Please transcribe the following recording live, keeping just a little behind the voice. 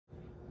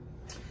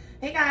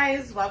Hey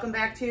guys, welcome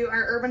back to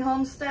our urban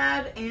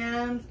homestead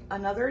and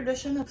another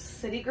edition of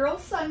City Girl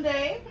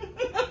Sunday.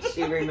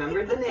 She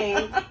remembered the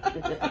name.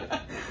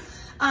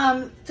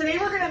 Today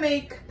we're gonna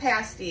make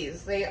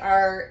pasties. They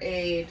are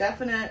a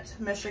definite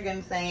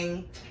Michigan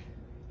thing.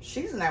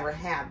 She's never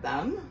had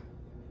them.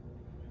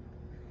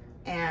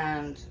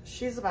 And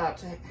she's about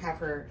to have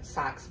her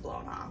socks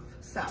blown off.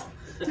 So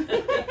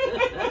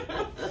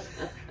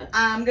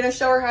I'm gonna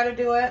show her how to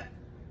do it.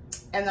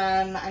 And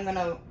then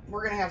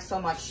we're gonna have so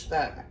much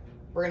that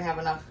we're gonna have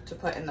enough to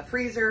put in the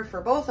freezer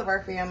for both of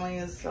our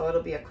families. So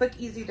it'll be a quick,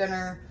 easy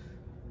dinner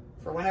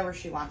for whenever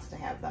she wants to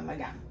have them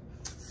again.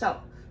 So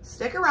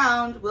stick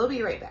around, we'll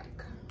be right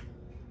back.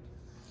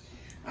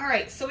 All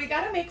right, so we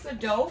gotta make the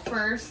dough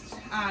first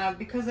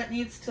because it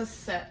needs to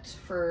sit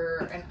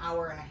for an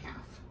hour and a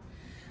half.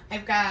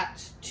 I've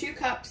got 2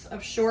 cups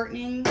of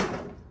shortening.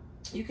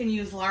 You can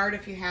use lard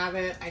if you have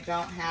it. I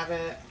don't have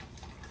it.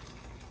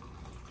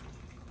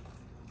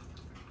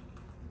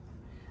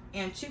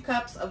 And 2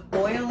 cups of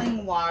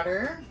boiling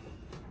water.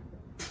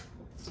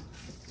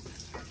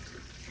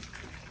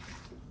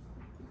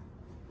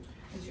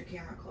 Is your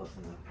camera close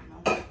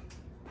enough?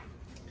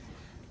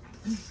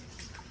 No.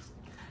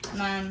 And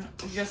then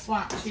you just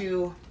want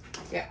to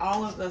get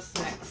all of this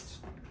mixed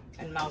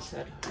and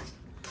melted.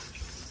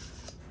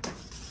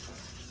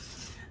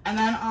 And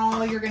then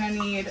all you're gonna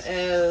need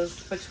is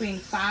between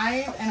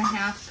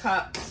 5.5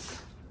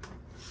 cups,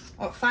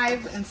 well,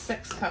 5 and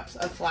 6 cups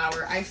of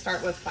flour. I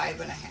start with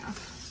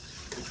 5.5.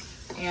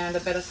 And a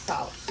bit of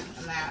salt,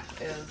 and that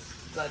is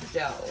the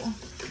dough.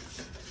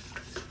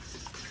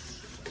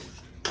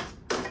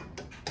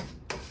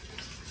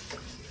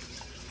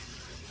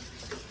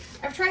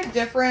 I've tried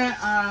different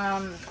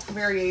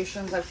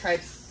variations. I've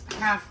tried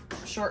half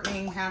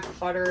shortening, half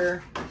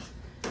butter.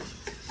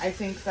 I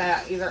think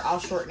that either all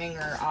shortening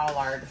or all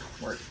lard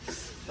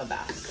works the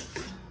best.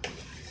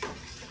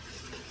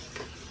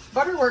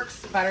 Butter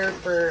works better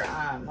for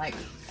like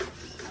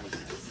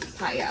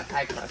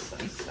pie crust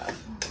and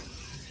stuff.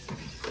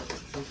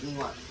 You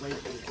want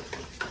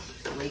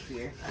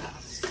flakier.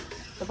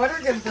 The butter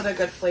gives it a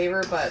good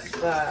flavor, but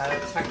the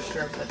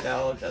texture of the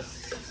dough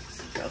just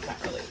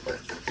doesn't really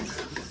work.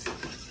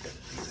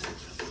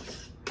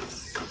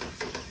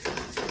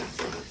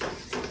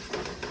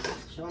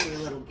 Show me a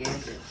little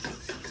gadget.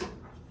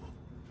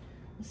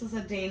 This is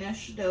a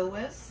Danish dough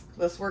whisk.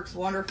 This works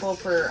wonderful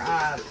for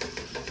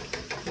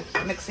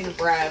mixing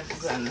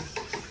breads and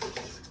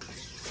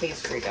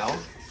pastry dough.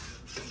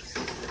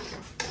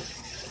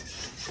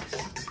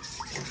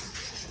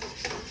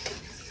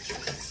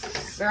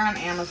 They're on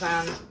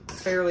Amazon,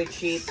 fairly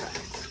cheap.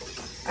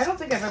 I don't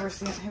think I've ever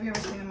seen, have you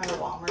ever seen them at a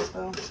Walmart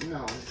though?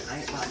 No,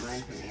 I bought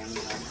mine from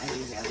Amazon. I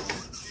do have one.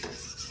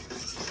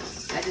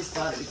 I just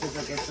bought it because,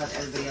 like I said,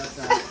 everybody else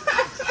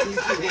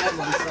YouTube had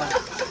one, so I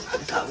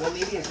thought, well,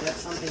 maybe if that's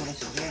something I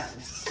should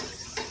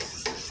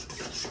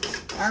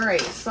have. All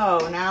right,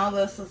 so now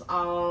this is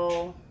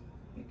all,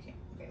 you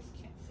guys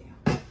can't see.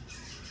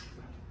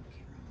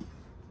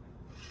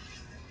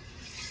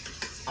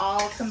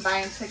 All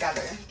combined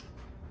together.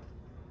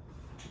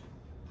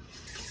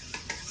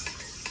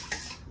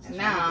 And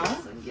now, so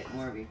I can get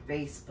more of your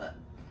face, but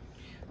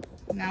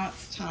now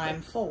it's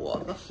time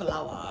for the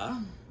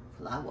flour.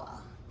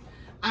 Flour.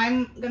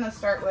 I'm gonna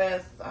start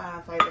with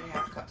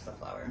 5.5 cups of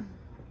flour,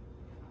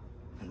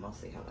 and we'll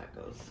see how that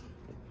goes.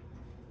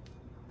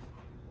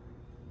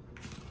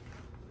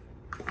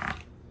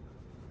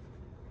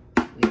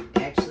 We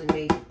actually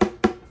made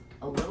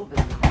a little bit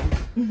of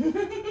them.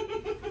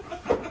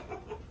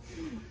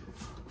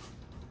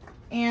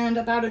 And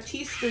about a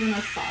teaspoon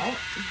of salt.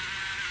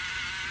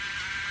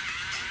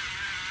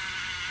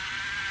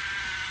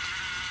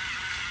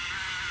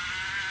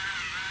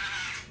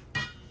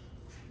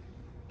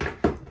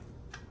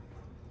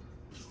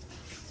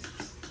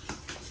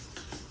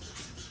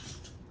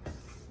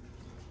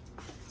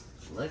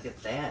 Look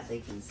at that, they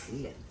can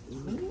see it.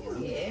 Ooh,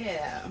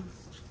 yeah.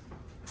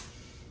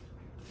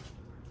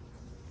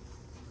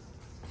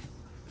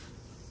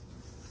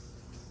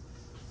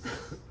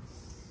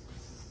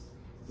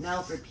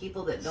 Now, for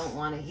people that don't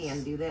want to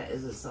hand do that,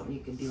 is it something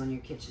you can do in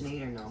your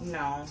KitchenAid or no?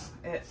 No,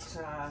 it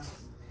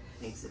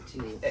Makes it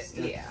too stiff.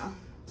 yeah.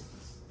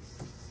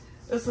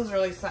 This is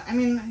really, I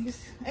mean,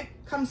 it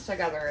comes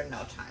together in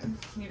no time.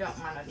 You don't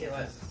want to do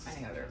it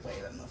any other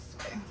way than this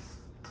way.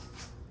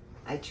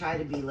 I try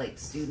to be like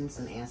students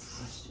and ask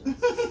questions.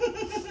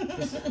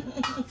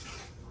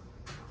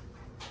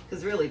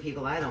 Because really,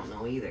 people, I don't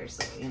know either,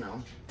 so, you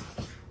know.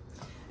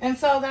 And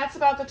so that's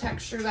about the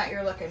texture that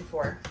you're looking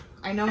for.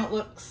 I know it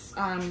looks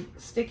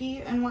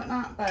sticky and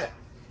whatnot, but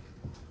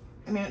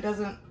I mean, it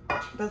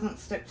doesn't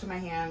stick to my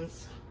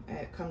hands.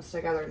 It comes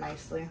together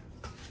nicely.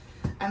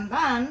 And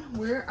then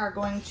we are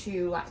going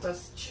to let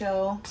this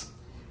chill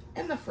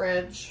in the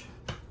fridge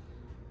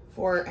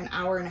for an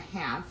hour and a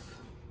half.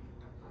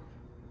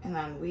 And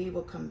then we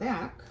will come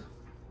back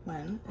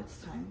when it's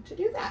time to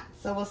do that.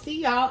 So we'll see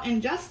y'all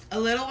in just a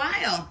little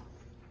while.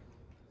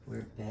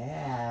 We're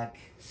back.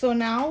 So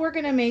now we're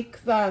gonna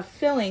make the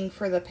filling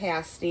for the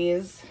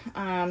pasties.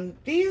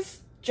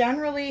 These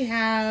generally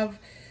have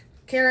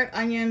carrot,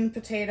 onion,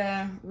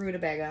 potato,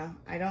 rutabaga.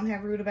 I don't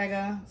have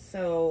rutabaga,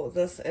 so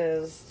this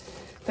is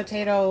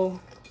potato,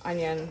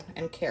 onion,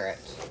 and carrot.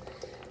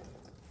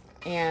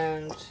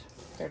 And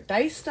they're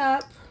diced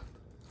up.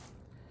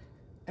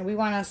 And we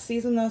want to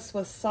season this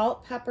with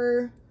salt,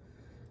 pepper,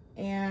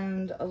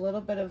 and a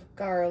little bit of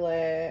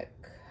garlic.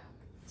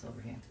 It's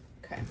over here.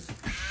 Okay.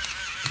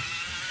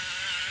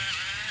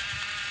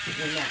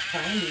 You're not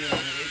finding it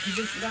over there because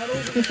it's not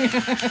over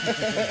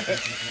there.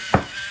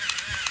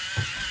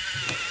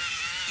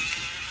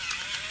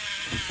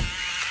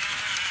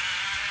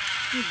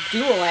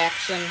 Dual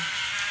action.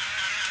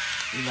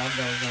 You love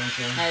those, don't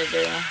you? I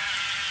do.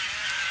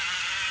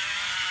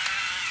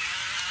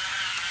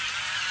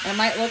 It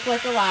might look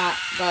like a lot,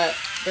 but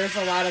there's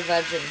a lot of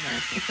veg in here.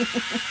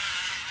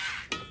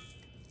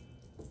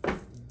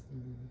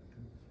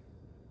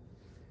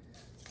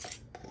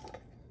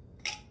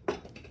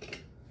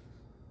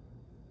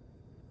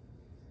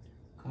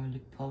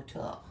 Garlic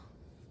powder.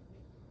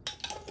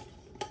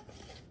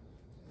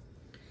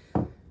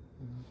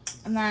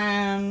 And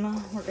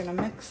then we're gonna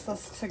mix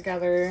this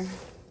together.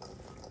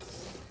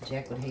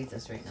 Jack would hate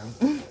this right now.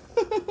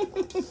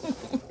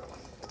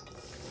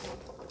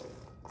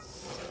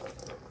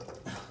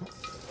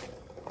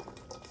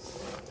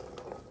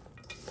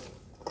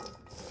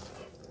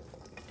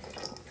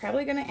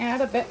 Probably gonna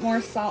add a bit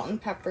more salt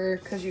and pepper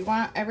because you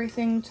want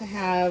everything to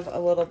have a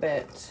little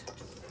bit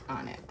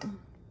on it.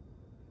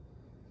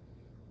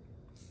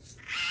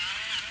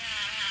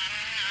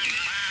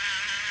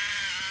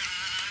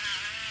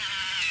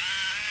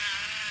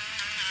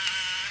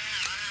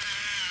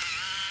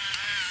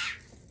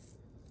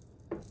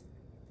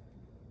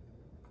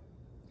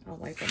 I'll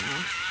wipe them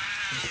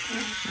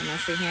off. My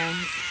messy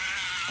hands.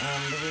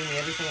 Believe me,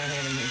 everything I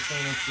have in here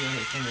saying it's your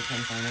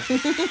fingerprint on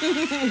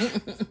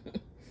it.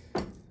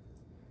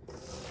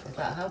 I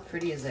thought, how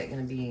pretty is that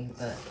going to be?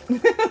 But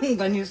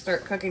then you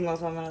start cooking with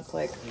them and it's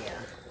like, yeah.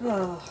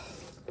 Oh.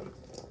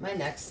 My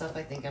next stuff,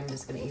 I think I'm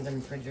just going to, even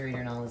refrigerator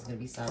and all, is going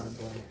to be solid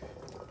white.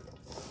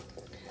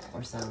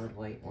 Or solid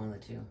white, one of the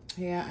two.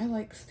 Yeah, I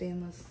like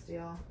stainless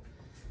steel.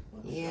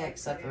 Yeah,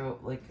 except for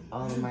like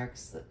all the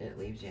marks that it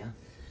leaves, yeah.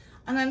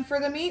 And then for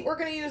the meat, we're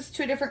going to use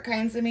two different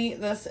kinds of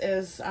meat. This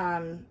is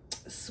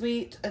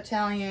sweet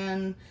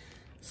Italian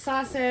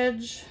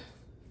sausage,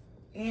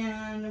 and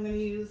I'm going to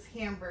use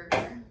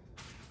hamburger.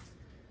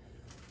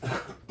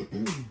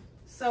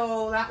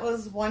 So that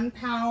was 1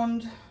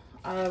 pound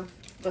of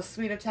the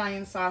sweet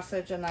Italian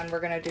sausage, and then we're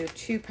going to do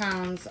 2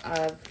 pounds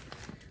of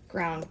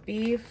ground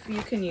beef.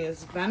 You can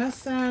use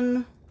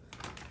venison.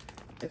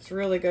 It's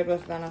really good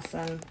with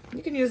venison.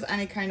 You can use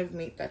any kind of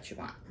meat that you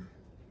want.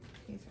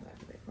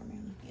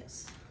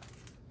 Yes.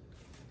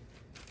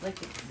 Like,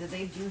 do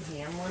they do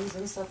ham ones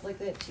and stuff like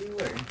that too,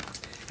 or?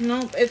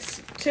 No,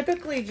 it's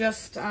typically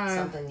just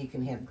something you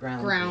can have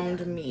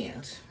ground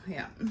meat.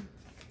 Yeah.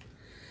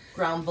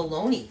 Ground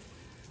bologna.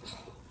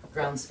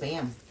 Ground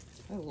spam.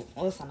 Oh,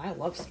 listen, I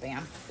love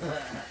spam.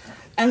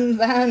 And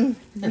then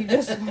you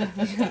just,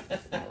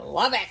 I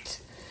love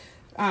it.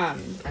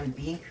 I'm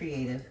being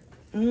creative.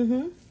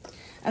 Mm-hmm.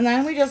 And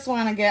then we just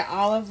want to get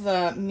all of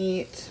the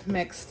meat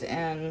mixed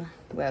in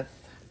with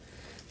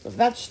the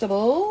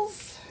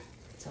vegetables.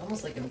 It's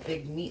almost like a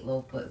big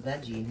meatloaf, but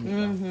veggie.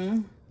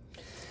 Mm-hmm.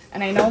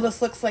 And I know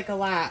this looks like a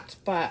lot,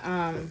 but,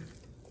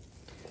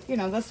 you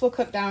know, this will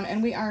cook down,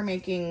 and we are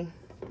making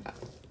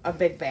a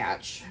big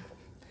batch.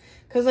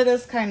 Because it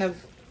is kind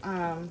of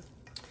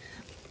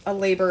a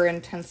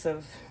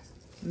labor-intensive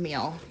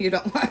meal. You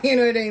don't want, you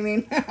know what I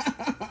mean?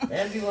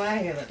 That'd be why I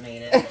haven't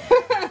made it.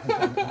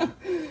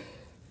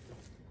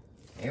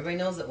 Everybody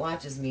knows that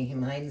watches me.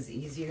 Mine's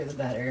easier the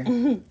better.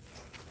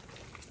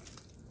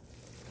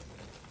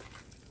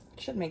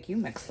 Should make you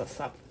mix this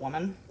up,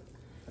 woman.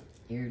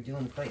 You're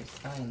doing quite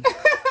fine.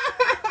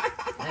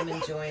 I'm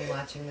enjoying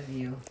watching the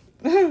view.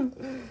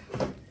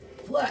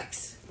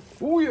 Flex.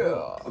 Oh,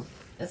 yeah.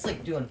 That's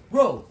like doing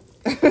row.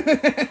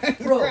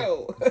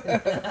 Row.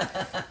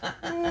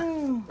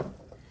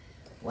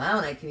 Wow,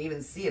 and I can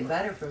even see it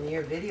better from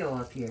your video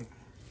up here.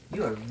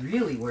 You are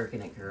really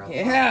working it, girl.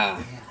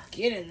 Yeah.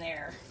 Get in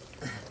there.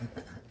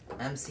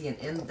 I'm seeing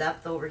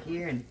in-depth over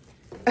here and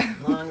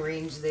long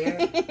range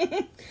there.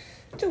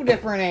 2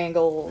 different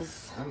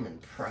angles. I'm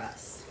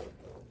impressed.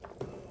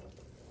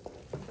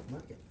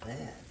 Look at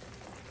that.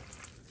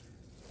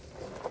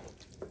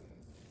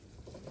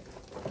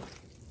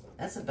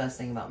 That's the best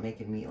thing about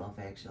making meatloaf,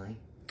 actually.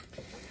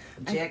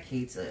 Jack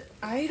hates it.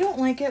 I don't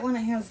like it when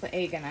it has the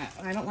egg in it.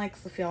 I don't like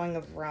the feeling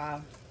of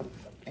raw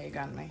egg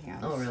on my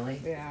hands. Oh,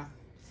 really? Yeah.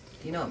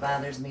 You know what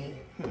bothers me?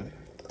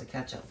 The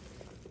ketchup.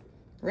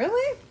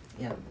 Really?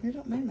 Yeah. I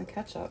don't mind the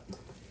ketchup.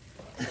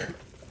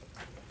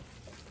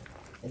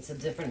 It's a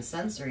different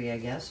sensory, I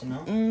guess, you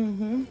know?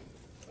 Mm-hmm.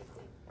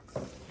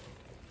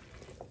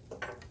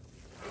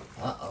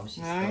 Uh-oh,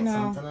 she spilled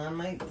something on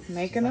my...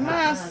 Making a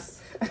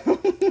mess.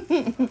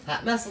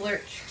 Hot mess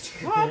alert.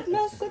 Hot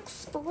Mess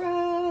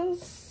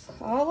Express.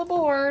 All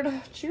aboard.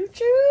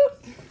 Choo-choo.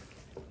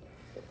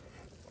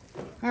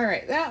 All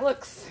right, that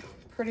looks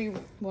pretty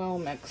well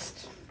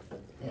mixed.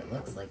 It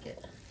looks like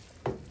it.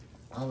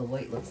 All the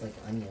white looks like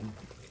onion.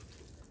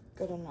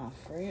 Good enough,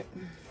 right?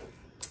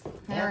 All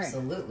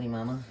Absolutely, right.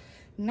 Mama.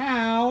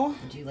 Now,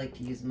 would you like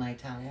to use my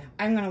towel?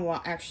 I'm going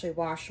to actually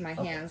wash my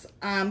hands.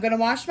 I'm going to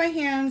wash my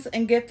hands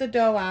and get the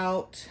dough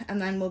out,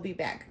 and then we'll be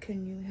back.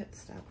 Can you hit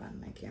stop on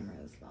my camera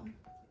as well?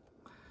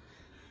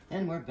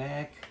 And we're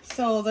back.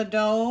 So the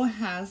dough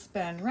has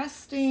been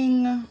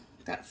resting.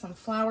 Got some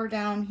flour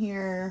down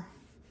here,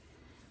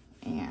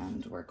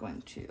 and we're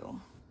going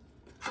to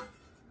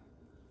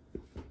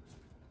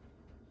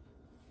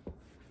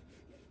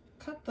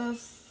cut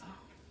this.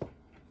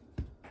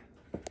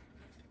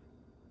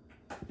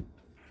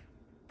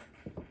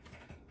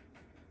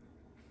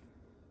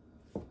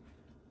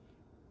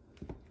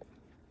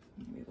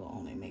 Maybe we'll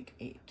only make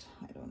 8.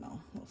 I don't know.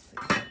 We'll see.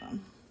 Hold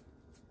on.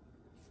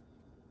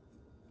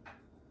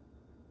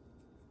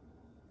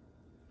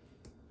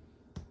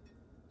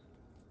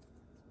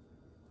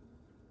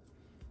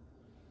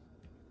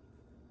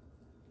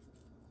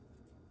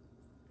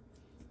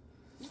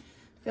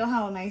 Feel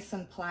how nice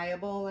and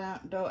pliable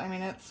that dough, I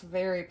mean, it's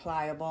very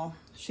pliable.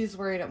 She's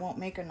worried it won't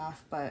make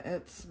enough, but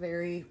it's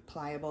very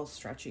pliable,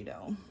 stretchy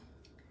dough.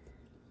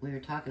 We were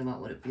talking about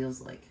what it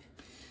feels like.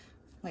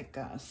 Like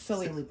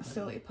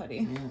silly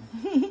putty. Yeah.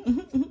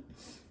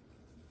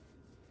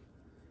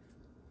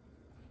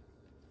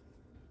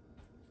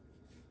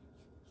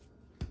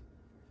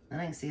 And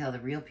I can see how the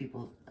real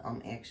people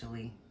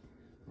actually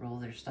roll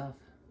their stuff.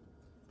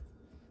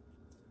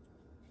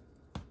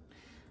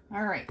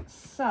 All right,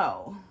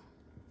 so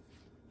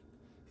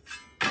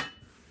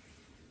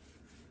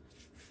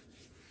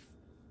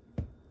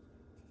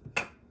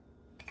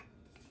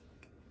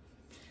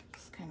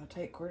just kind of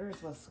tight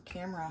quarters with the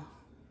camera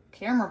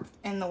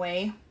in the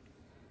way.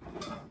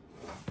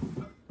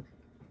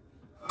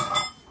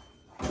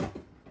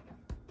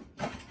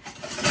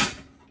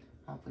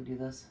 How if we do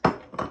this?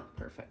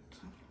 Perfect.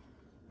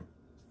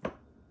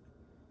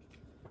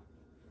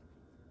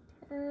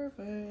 Perfect.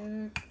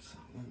 And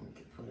we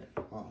can put it,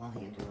 well, I'll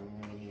hand it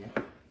when we need it.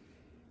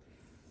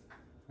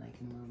 I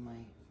can move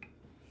my,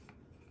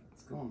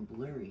 it's going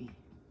blurry.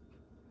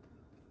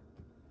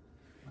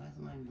 Why is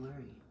mine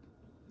blurry?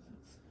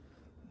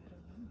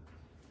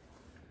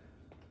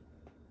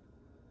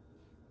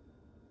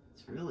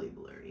 It's really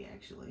blurry,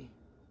 actually.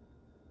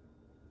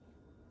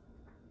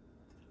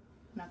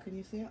 Now can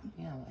you see it?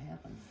 Yeah, what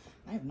happened?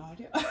 I have no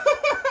idea.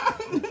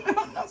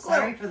 No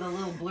Sorry for the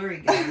little blurry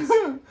guys.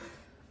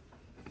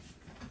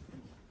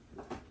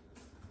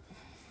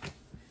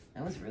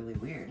 That was really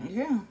weird.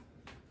 Yeah.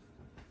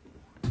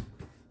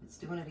 It's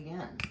doing it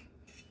again.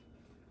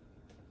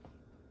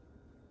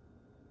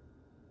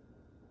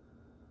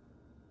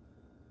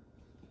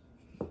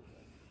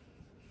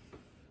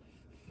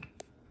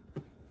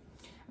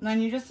 And then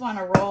you just want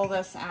to roll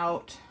this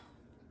out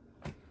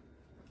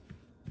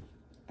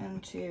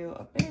into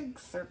a big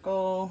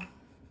circle.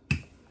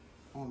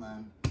 Hold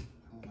on.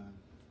 Hold on.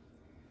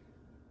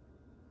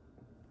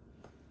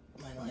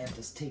 Mine will have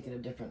to take it a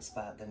different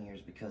spot than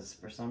yours because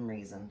for some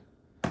reason,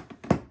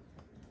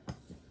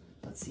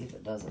 let's see if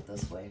it does it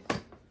this way.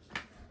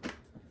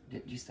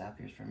 Did you stop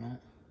yours for a minute?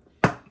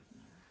 All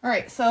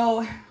right,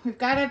 so we've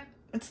got it.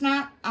 It's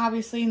not,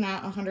 obviously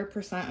not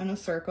 100% in a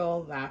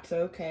circle. That's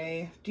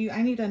okay.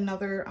 I need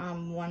another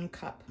 1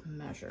 cup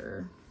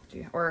measure.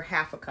 Or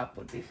half a cup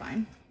would be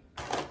fine.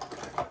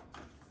 There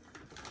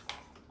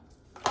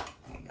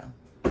you go.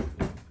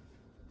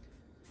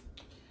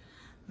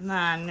 And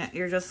then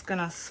you're just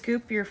gonna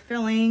scoop your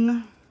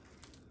filling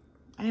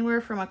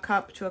anywhere from a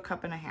cup to a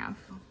cup and a half.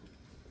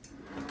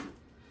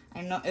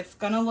 I know it's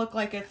gonna look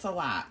like it's a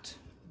lot,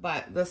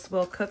 but this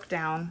will cook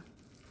down.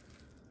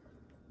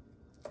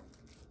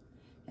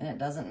 And it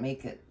doesn't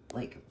make it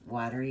like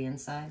watery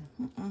inside?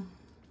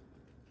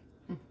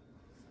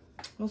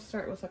 We'll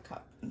start with a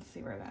cup and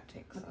see where that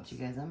takes Look us. at you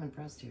guys, I'm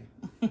impressed here.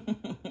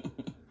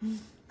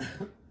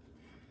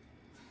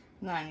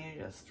 Then you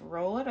just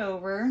roll it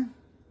over. And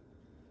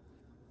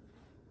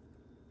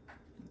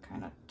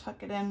kind of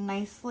tuck it in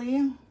nicely.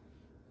 And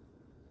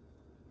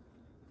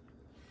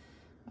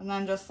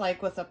then just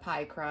like with a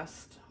pie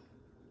crust,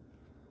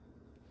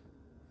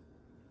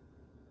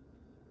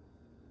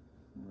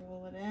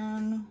 roll it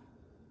in.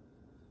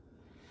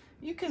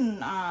 You can,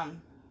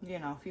 you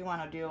know, if you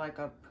want to do like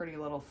a pretty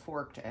little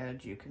forked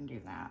edge, you can do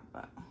that,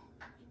 but.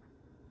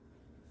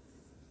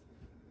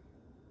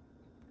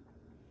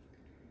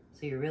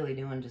 So you're really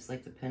doing just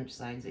like the pinch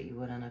sides that you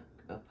would on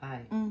a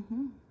pie.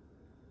 Mm-hmm.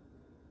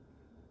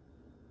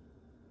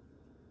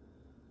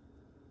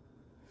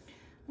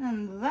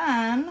 And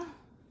then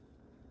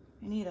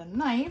you need a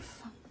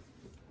knife.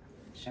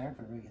 Sharp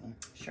or regular?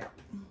 Sharp.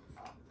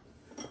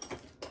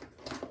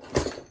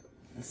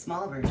 The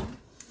small version.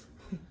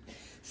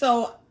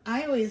 So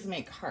I always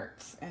make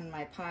hearts in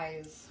my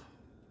pies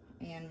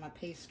and my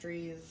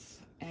pastries,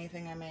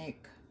 anything I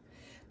make,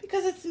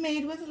 because it's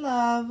made with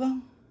love.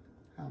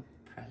 How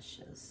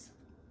precious.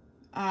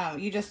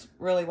 You just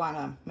really want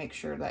to make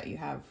sure that you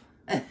have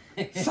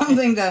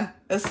something to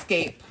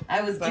escape.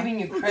 I was giving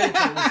you credit.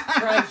 It was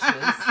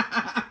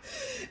precious.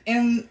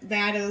 And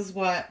that is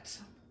what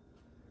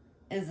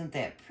Isn't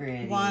that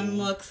pretty? one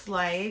looks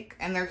like.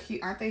 And they're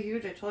aren't they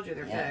huge? I told you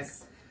they're big.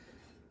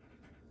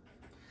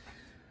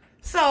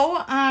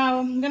 So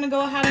I'm going to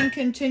go ahead and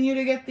continue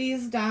to get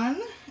these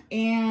done.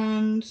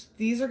 And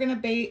these are going to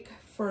bake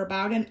for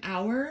about an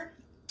hour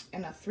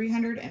in a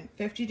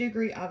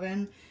 350-degree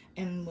oven.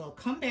 And we'll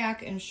come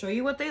back and show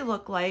you what they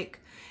look like.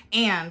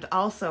 And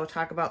also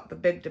talk about the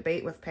big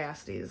debate with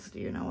Pasties. Do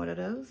you know what it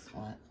is?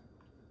 What?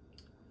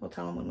 We'll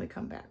tell them when we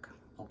come back.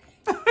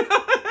 Okay.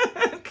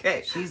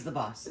 Okay. She's the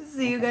boss.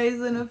 See you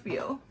guys in a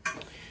few.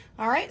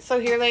 All right, so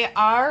here they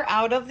are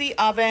out of the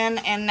oven,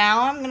 and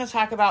now I'm going to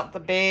talk about the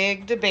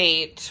big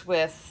debate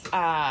with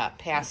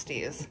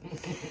Pasties.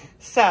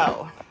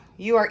 So,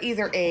 you are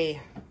either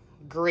a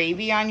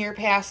gravy on your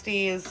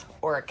pasties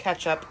or a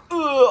ketchup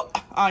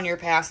on your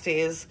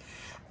pasties.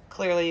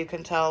 Clearly, you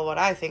can tell what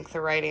I think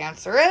the right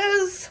answer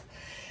is.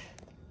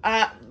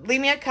 Leave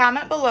me a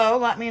comment below.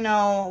 Let me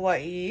know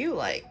what you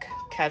like,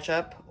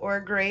 ketchup or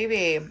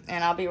gravy.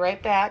 And I'll be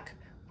right back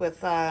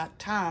with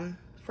Tom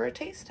for a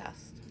taste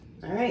test.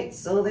 All right,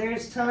 so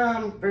there's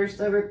Tom,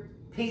 first ever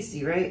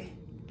pasty, right?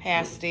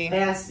 Pasty.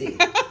 Pasty.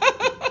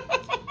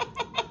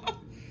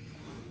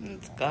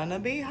 It's gonna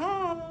be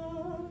hot.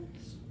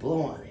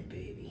 Blow on it,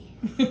 baby.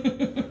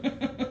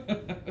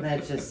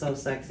 That's just so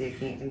sexy, I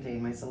can't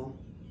contain myself.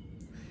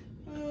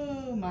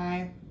 Oh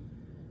my.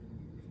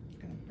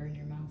 Gonna burn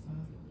your mouth off.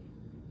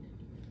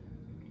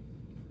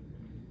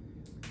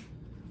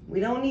 We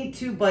don't need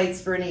 2 bites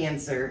for an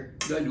answer.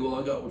 I do, all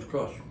I got was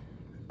crust.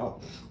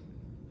 Oh.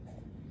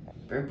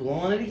 We're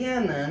blowing it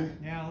again then.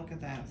 Yeah, look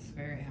at that. It's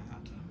very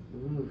hot.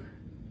 Ooh.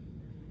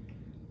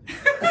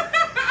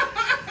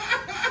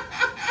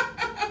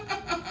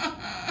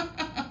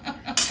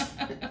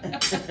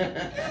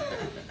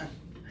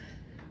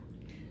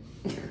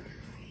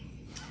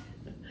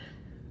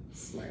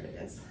 Smart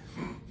ass.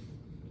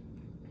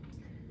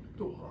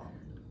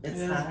 It's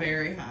It is hot.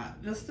 very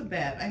hot. Just a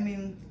bit. I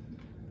mean,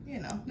 you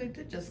know, they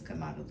did just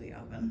come out of the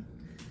oven.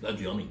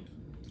 That's yummy.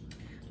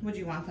 Would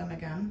you want them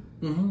again?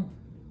 Mm-hmm.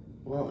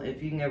 Well,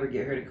 if you can ever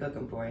get her to cook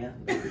them for you.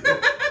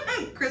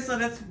 Chris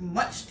said it's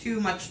much too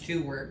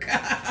work.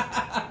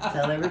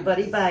 Tell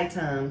everybody bye,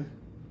 Tom.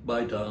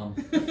 Bye, Tom.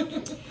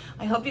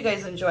 I hope you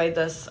guys enjoyed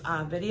this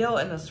video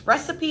and this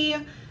recipe.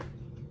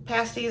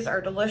 Pasties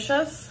are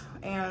delicious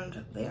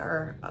and they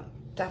are a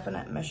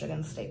definite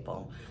Michigan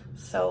staple.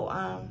 So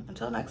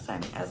until next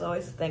time, as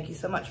always, thank you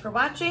so much for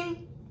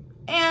watching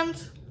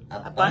and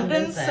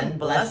abundance and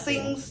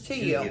blessings to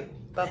you.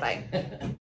 Bye-bye.